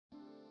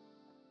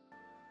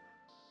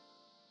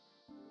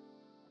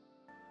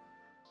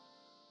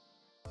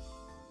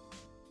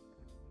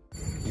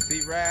See,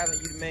 Riley,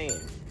 you the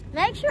man.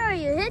 Make sure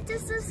you hit the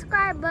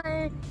subscribe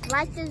button,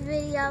 like this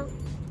video,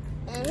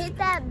 and hit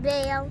that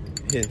bell.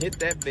 Hit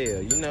that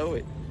bell, you know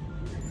it.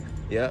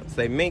 Yep,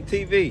 say Mink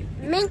TV.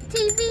 Mink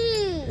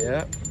TV.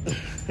 Yep.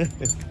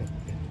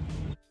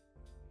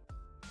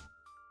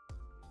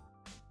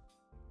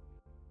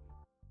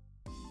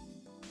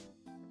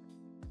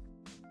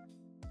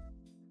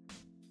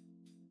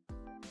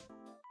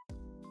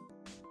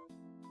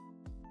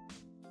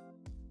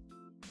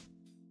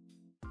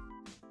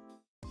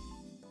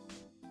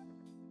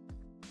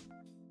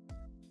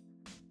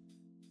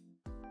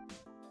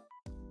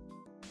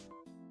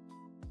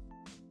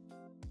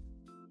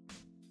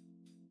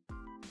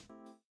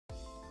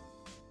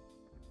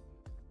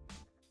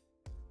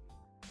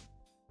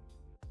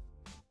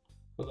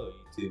 Hello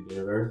YouTube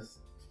universe,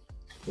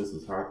 this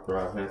is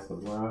Hearthrob Handsome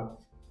Rob,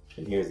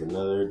 and here's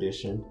another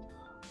edition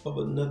of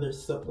another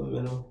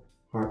supplemental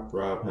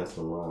Hearthrob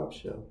Handsome Rob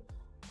show.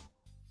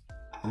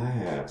 I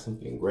have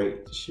something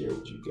great to share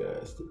with you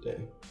guys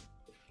today.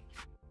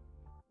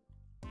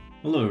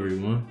 Hello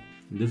everyone,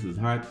 this is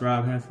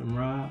Hearthrob Handsome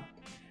Rob,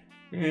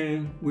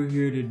 and we're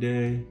here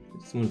today. I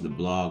just wanted to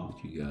blog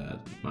with you guys,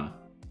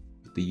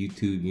 with the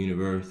YouTube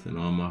universe and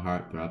all my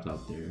heartthrobs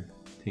out there,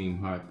 Team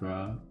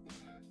Hearthrob.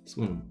 Just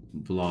want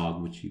to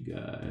vlog with you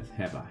guys,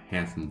 have a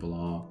handsome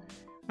vlog.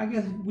 I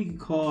guess we could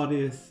call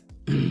this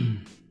the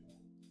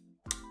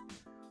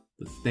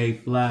Stay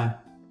Fly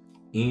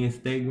and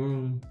Stay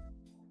Groom,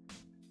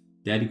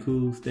 Daddy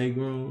Cool, Stay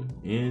Groom,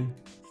 and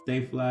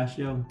Stay Fly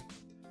show.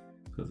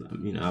 Because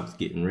I was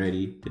getting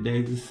ready.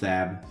 Today's the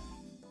Sabbath,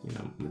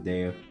 my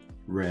day of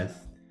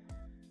rest.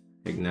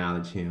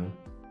 Acknowledge Him.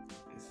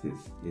 It's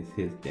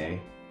His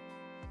day,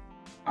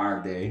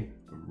 our day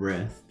of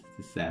rest. It's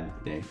the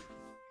Sabbath day.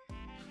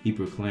 He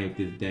proclaimed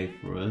this day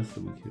for us so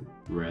we could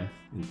rest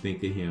and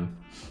think of Him.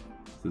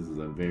 This is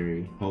a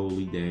very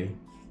holy day.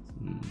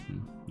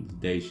 This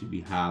day should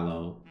be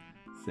hallowed,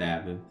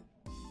 Sabbath.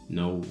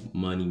 No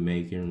money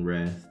making,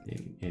 rest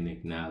and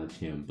acknowledge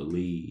Him.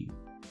 Believe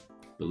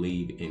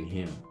in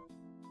Him.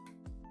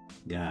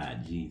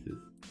 God, Jesus,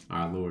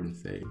 our Lord and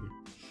Savior.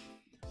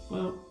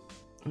 Well,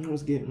 I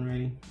was getting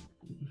ready.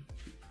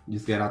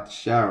 Just got out the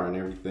shower and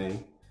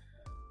everything.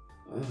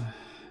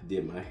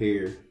 Did my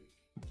hair.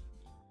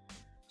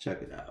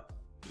 Check it out.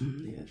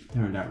 Yeah, it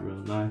turned out real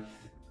nice.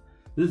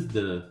 This is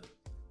the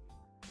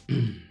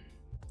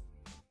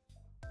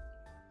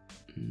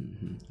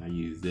I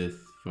use this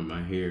for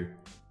my hair.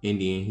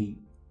 Indian Heat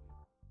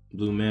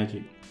Blue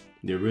Magic,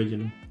 the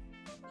original.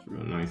 It's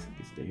real nice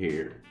against the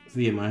hair.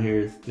 See, my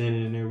hair is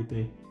thinning and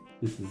everything.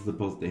 This is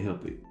supposed to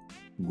help it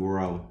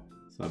grow.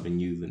 So I've been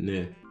using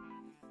this.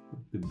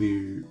 The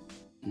beard.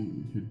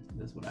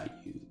 That's what I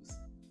use.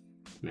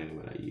 Mainly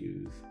what I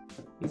use.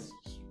 I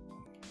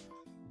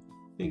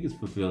think it's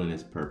fulfilling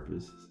its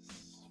purpose.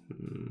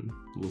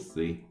 We'll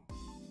see.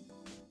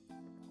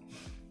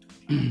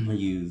 I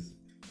use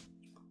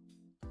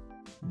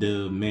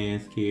the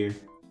Man's Care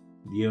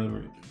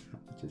deodorant.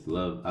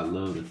 I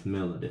love the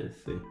smell of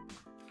this. See?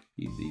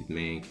 Use these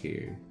Man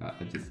Care. I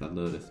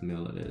love the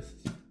smell of this.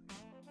 The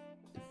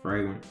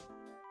fragrance.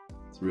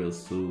 It's real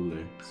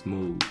soothing,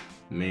 smooth,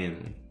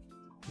 manly.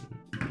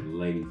 The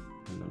ladies,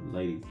 I know the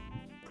ladies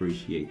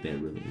appreciate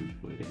that, really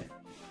enjoy that.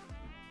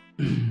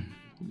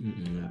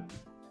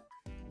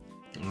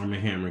 Arm &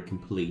 Hammer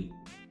Complete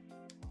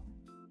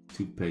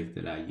toothpaste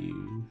that I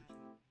use.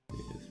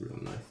 Yeah, it's real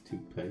nice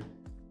toothpaste.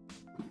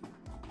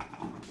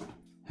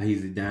 I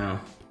use it down.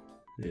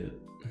 Yeah,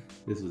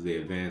 this was the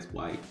Advanced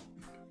White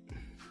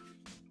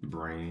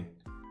brand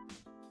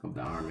of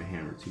the Arm &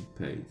 Hammer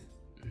toothpaste.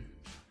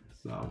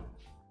 So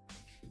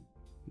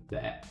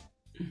that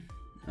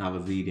I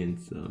was eating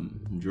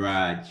some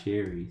dried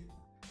cherries.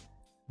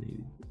 Need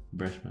to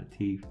brush my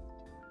teeth.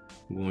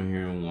 I'm going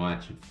here and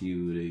watch a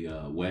few of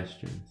the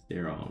westerns.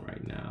 They're on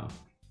right now.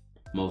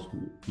 Most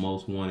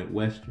Wanted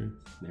westerns.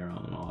 They're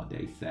on all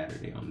day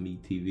Saturday on Me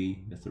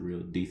TV. That's a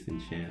real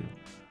decent channel.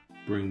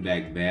 Bring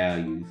back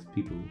values.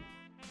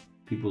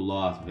 People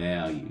lost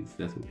values.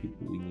 That's what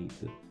we need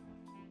to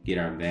get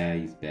our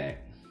values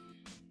back.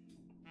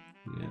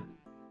 Yeah.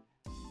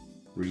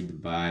 Read the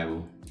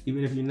Bible.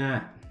 Even if you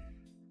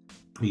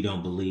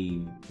don't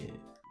believe it,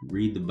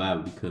 read the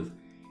Bible because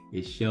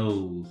it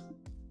shows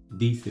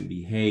decent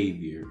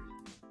behavior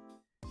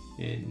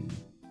and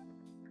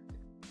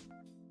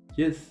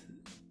just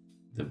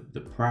the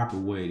proper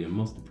way, the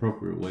most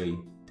appropriate way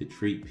to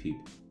treat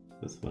people.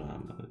 That's what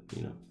I'm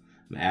an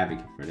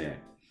advocate for that.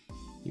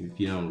 If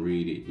you don't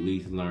read it, at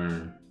least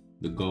learn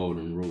the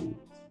golden rules.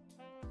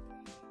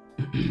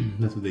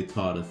 That's what they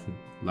taught us in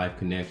Life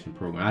Connection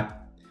program. I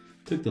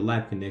took the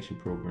Life Connection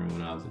program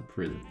when I was in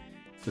prison.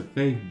 It's a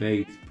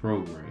faith-based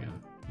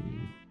program.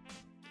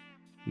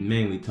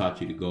 Mainly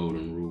taught you the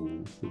golden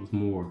rules. It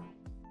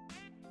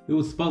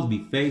was supposed to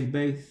be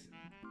faith-based.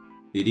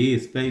 It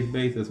is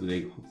faith-based, that's what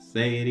they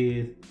say it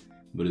is,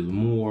 but it's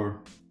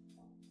more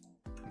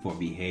for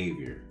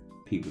behavior,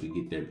 people to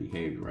get their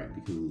behavior right,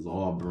 because it was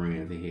all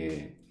brands. They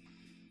had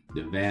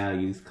the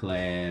values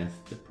class,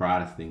 the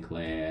Protestant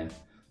class,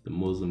 the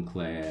Muslim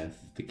class,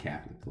 the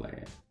Catholic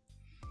class.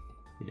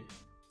 Yeah,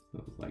 so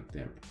it was like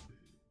that.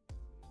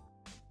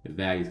 The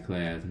values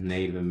class,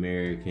 Native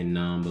American,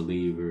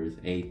 non-believers,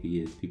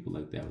 atheists, people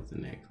like that was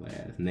in that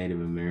class. Native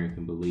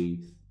American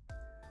beliefs,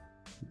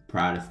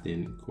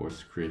 Protestant, of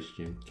course,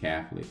 Christian,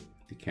 Catholic,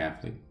 the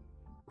Catholic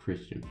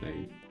Christian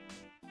faith.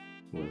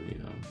 Well, you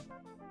know,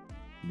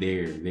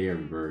 their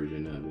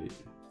version of it.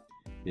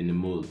 Then the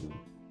Muslim,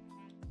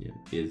 yeah,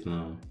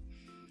 Islam.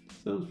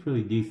 So it was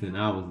pretty decent.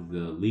 I was the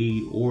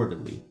lead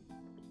orderly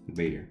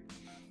there.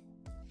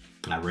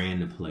 I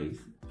ran the place.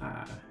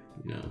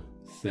 You know,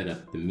 set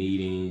up the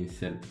meetings,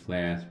 set up the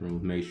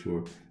classrooms, make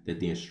sure that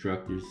the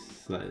instructors,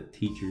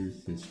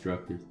 teachers,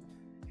 instructors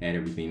had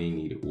everything they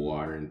needed,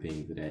 water and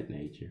things of that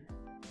nature.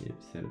 Yep,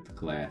 set up the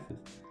classes,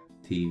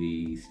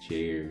 TVs,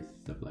 chairs,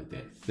 stuff like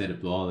that. Set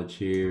up all the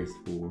chairs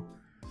for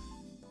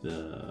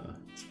the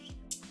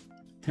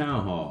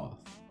town halls.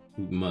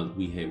 We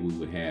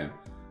would have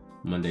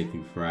Monday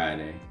through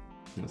Friday.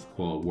 It's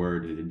called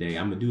Word of the Day.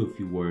 I'm gonna do a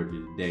few words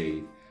of the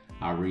day.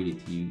 I'll read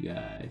it to you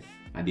guys.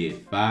 I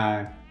did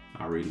 5.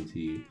 I'll read them to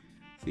you.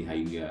 See how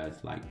you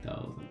guys like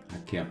those. I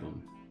kept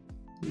them.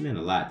 It meant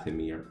a lot to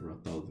me. I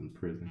wrote those in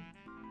prison.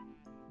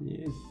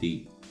 Yeah, it's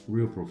deep,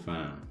 real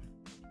profound.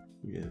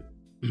 Yeah,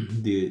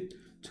 did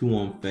 2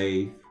 on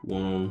faith,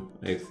 1 on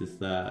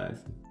exercise,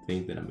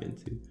 things that I'm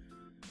into.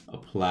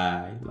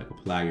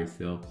 Apply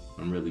yourself.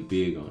 I'm really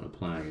big on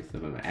applying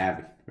yourself. I'm an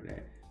advocate for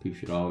that. People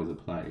should always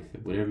apply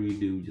yourself. Whatever you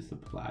do, just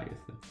apply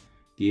yourself.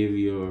 Give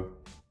your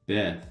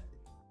best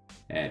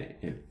at it.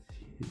 If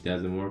it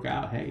doesn't work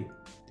out, hey,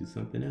 do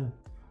something else.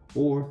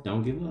 Or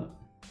don't give up.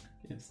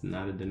 It's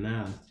not a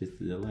denial, it's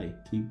just a delay.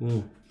 Keep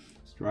going.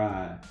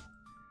 Strive.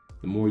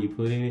 The more you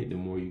put in it, the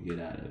more you get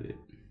out of it.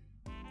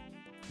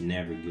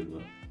 Never give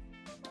up.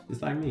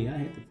 Just like me, I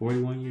had the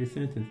 41-year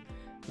sentence.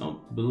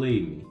 Don't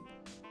believe me.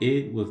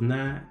 It was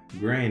not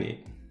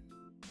granted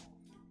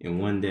in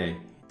one day.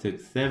 It took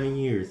 7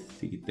 years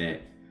to get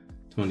that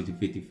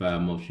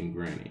 2255 motion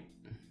granted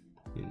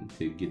and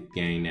to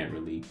gain that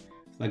relief.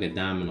 It's like a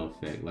domino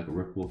effect, like a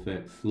ripple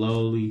effect.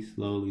 Slowly.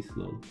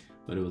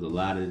 But it was a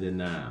lot of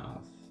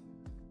denials.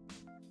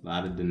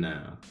 But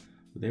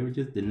they were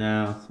just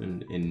denials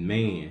and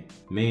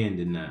man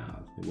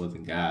denials. It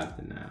wasn't God's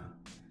denial.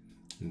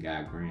 And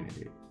God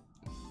granted it.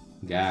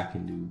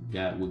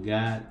 With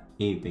God,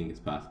 anything is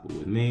possible.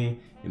 With man,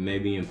 it may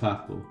be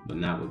impossible, but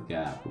not with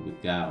God. But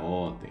with God,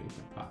 all things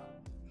are possible.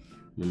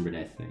 Remember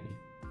that saying.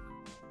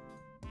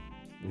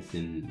 It's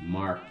in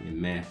Mark and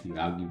Matthew.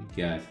 I'll give you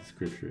guys the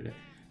scripture that.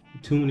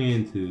 Tune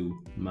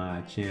into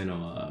my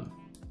channel,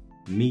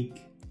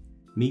 Mink,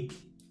 MEEK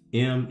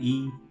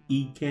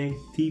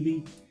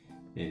TV,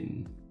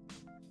 and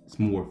it's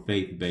more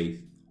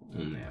faith-based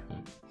on that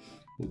one.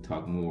 We'll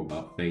talk more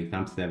about faith.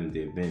 I'm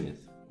Seventh-day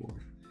Adventist, of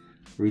course.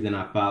 The reason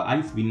I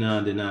used to be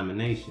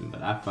non-denomination,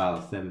 but I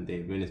follow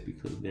Seventh-day Adventist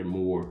because they're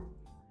more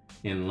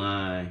in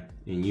line,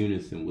 in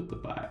unison with the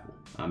Bible.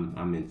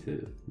 I'm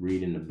into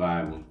reading the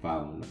Bible and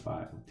following the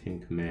Bible,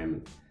 10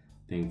 Commandments,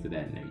 things of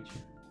that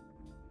nature.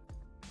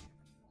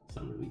 So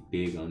I'm really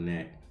big on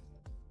that.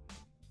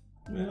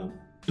 Well,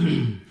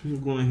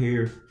 I'm going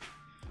here,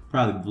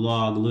 probably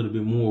vlog a little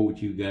bit more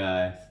with you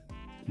guys,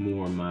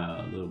 more in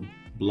my little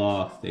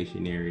blog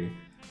station area.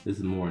 This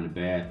is more in the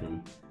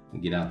bathroom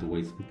and get out the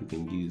way so people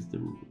can use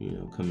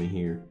come in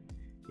here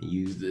and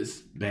use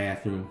this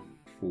bathroom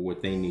for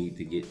what they need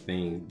to get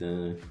things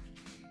done,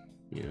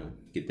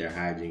 get their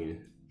hygiene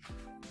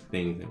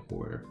things in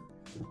order.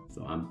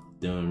 So I'm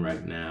done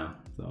right now.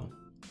 So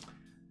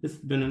this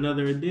has been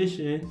another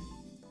edition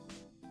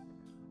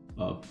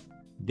of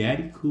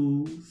Daddy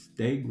Cool,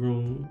 Stay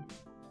Groom,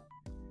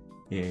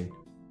 and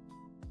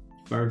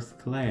First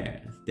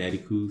Class. Daddy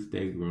Cool,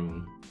 Stay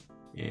Groom,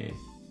 and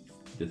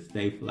the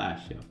Stay Fly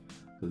Show.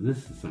 Because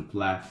this is some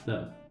fly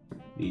stuff.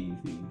 These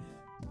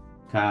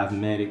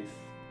cosmetics.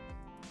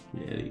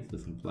 Yeah, these are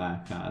some fly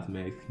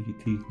cosmetics. Keep your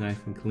teeth nice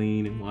and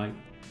clean and white.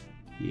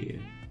 Yeah,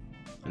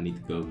 I need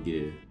to go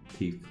get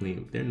teeth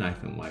cleaned. They're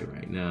nice and white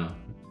right now.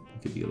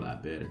 It could be a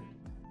lot better.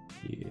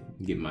 Yeah,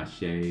 get my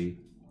shave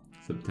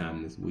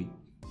sometime this week.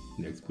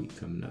 Next week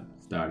coming up,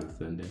 starting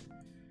Sunday.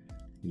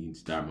 You can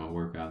start my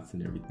workouts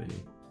and everything.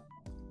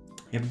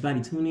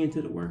 Everybody tune in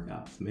to the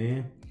workouts,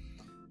 man.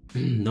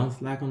 Don't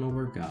slack on the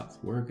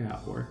workouts. Work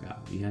out.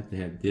 You have to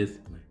have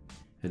discipline.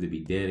 You have to be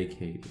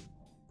dedicated.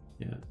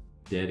 Yeah,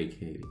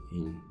 dedicated.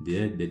 And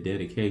the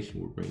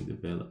dedication will bring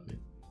development.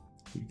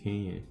 You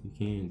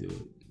can do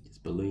it.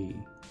 Just believe.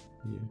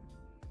 Yeah. You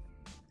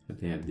have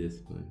to have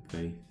discipline,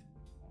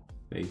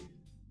 faith.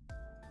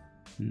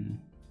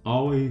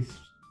 Always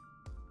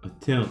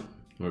attempt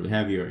or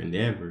have your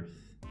endeavors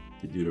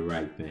to do the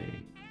right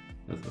thing.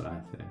 That's what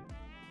I say.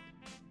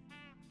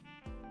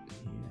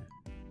 Yeah.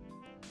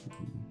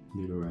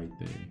 Do the right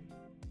thing.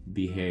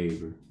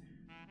 Behavior.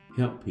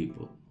 Help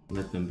people.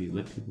 Let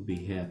people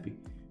be happy.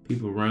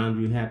 People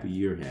around you happy,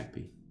 you're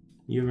happy.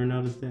 You ever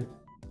notice that?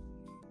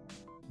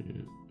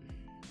 Yeah.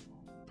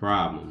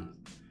 Problems.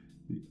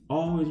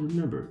 Always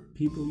remember,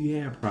 people, you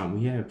have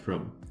problems, you have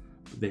trouble.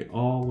 But they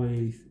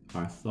always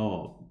are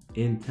solved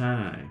in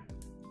time.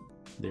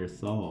 They're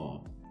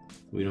solved.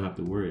 We don't have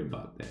to worry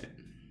about that.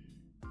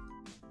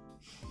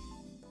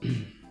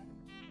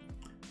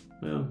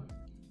 Well,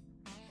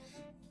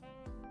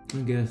 I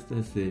guess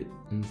that's it.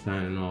 I'm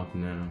signing off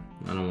now.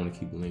 I don't want to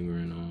keep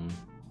lingering on.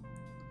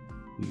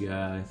 You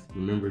guys,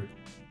 remember,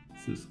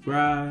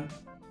 subscribe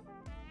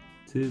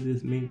to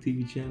this Mink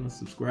TV channel.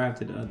 Subscribe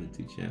to the other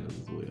 2 channels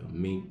as well.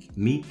 Mink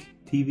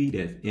TV,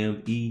 that's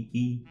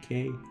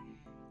MEEK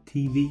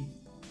TV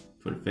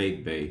for the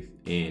faith base,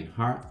 and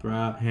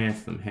Hearthrob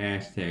Handsome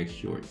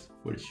 #shorts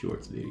for the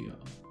shorts video.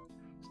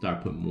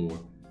 Start putting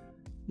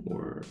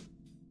more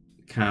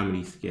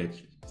comedy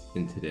sketches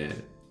into that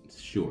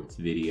shorts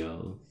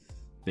videos,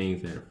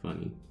 things that are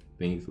funny,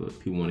 things where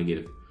people want to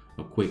get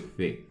a quick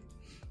fix.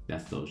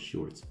 That's those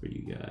shorts for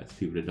you guys.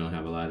 People that don't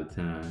have a lot of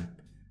time,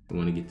 they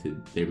want to get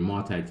to, they're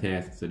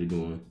multitasking, so they're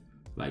doing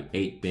like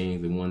 8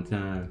 things at one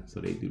time, so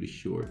they do the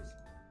shorts.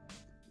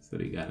 So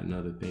they got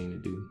another thing to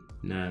do,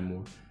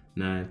 9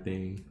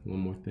 things, 1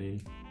 more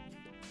thing.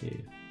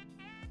 Yeah.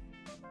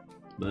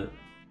 But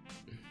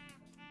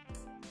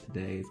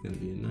today is gonna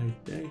be a nice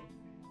day.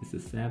 It's a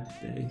Sabbath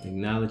day.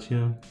 Acknowledge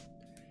him.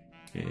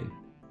 And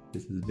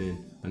this has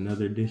been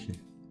another edition.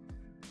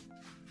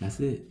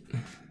 That's it.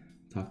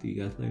 Talk to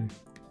you guys later.